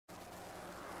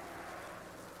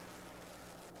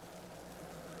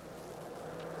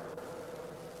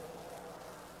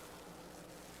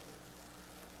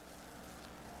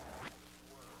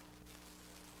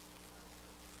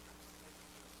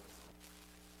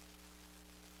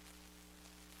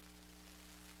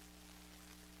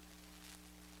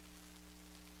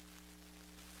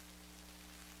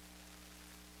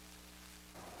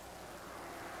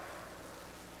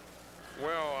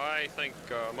think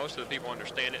most of the people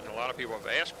understand it, and a lot of people have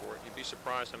asked for it. You'd be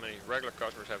surprised how many regular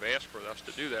customers have asked for us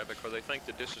to do that because they think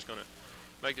that this is going to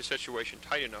make the situation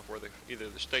tight enough where either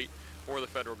the state or the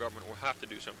federal government will have to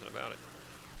do something about it.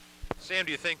 Sam,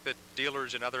 do you think that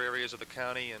dealers in other areas of the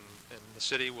county and the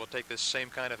city will take this same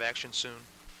kind of action soon?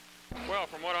 Well,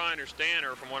 from what I understand,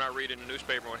 or from what I read in the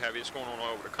newspaper and what have you, it's going on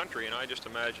all over the country, and I just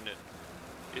imagine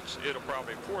that it'll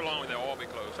probably, before long, they'll all be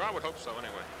closed. So I would hope so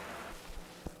anyway.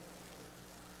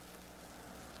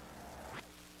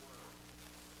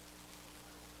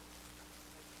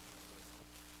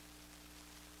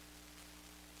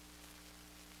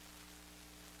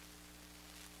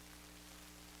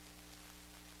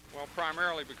 Well,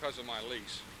 primarily because of my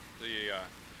lease.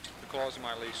 The clause in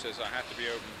my lease says I have to be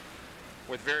open,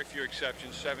 with very few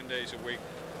exceptions, 7 days a week,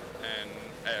 and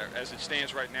as it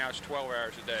stands right now, it's 12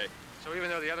 hours a day. So even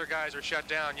though the other guys are shut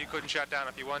down, you couldn't shut down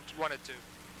if you wanted to?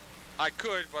 I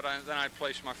could, but then I'd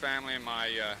place my family and my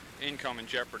income in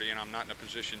jeopardy, and I'm not in a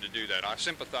position to do that. I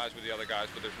sympathize with the other guys,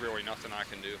 but there's really nothing I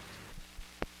can do.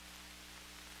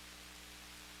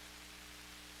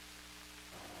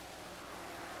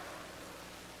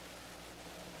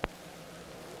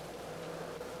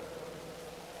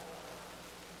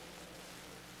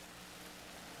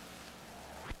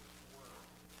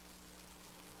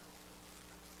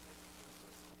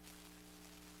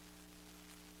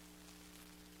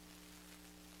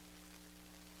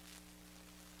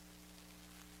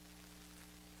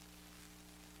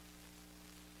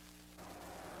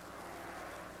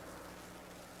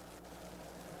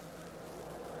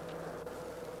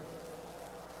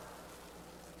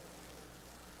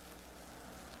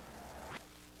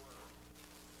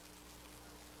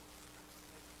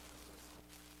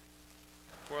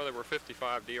 Well, there were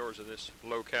 55 dealers of this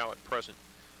locale at present,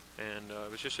 and it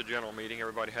was just a general meeting.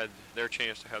 Everybody had their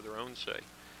chance to have their own say,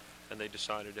 and they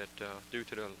decided that due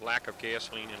to the lack of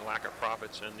gasoline and lack of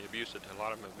profits and the abuse that a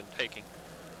lot of them have been taking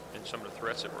and some of the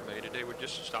threats that were made, that they would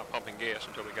just stop pumping gas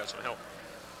until they got some help.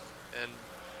 And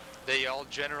they all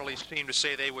generally seem to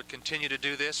say they would continue to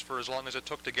do this for as long as it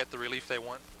took to get the relief they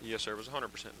want? Yes, sir. It was a 100%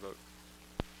 vote.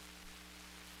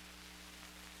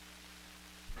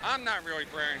 I'm not really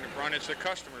bearing the brunt. It's the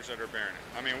customers that are bearing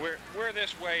it. I mean, we're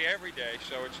this way every day,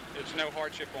 so it's no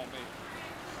hardship on me.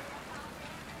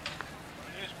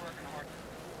 It is working hard.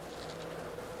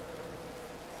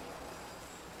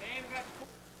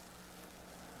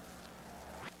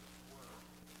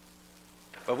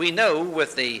 But we know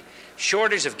with the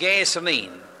shortage of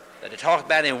gasoline that they talk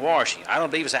about in Washington, I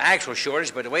don't believe it's an actual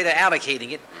shortage, but the way they're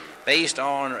allocating it based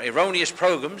on erroneous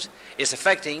programs is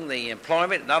affecting the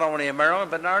employment not only in Maryland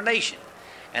but in our nation.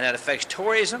 And that affects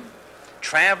tourism,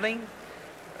 traveling,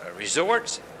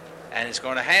 resorts, and it's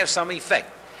going to have some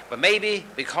effect. But maybe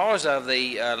because of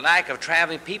the lack of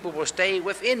traveling, people will stay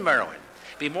within Maryland,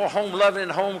 be more home loving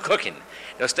and home cooking.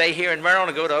 They'll stay here in Maryland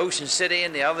and go to Ocean City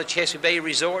and the other Chesapeake Bay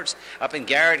resorts up in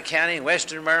Garrett County,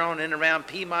 western Maryland, and around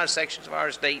Piedmont sections of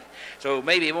our state. So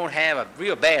maybe it won't have a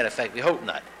real bad effect. We hope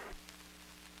not.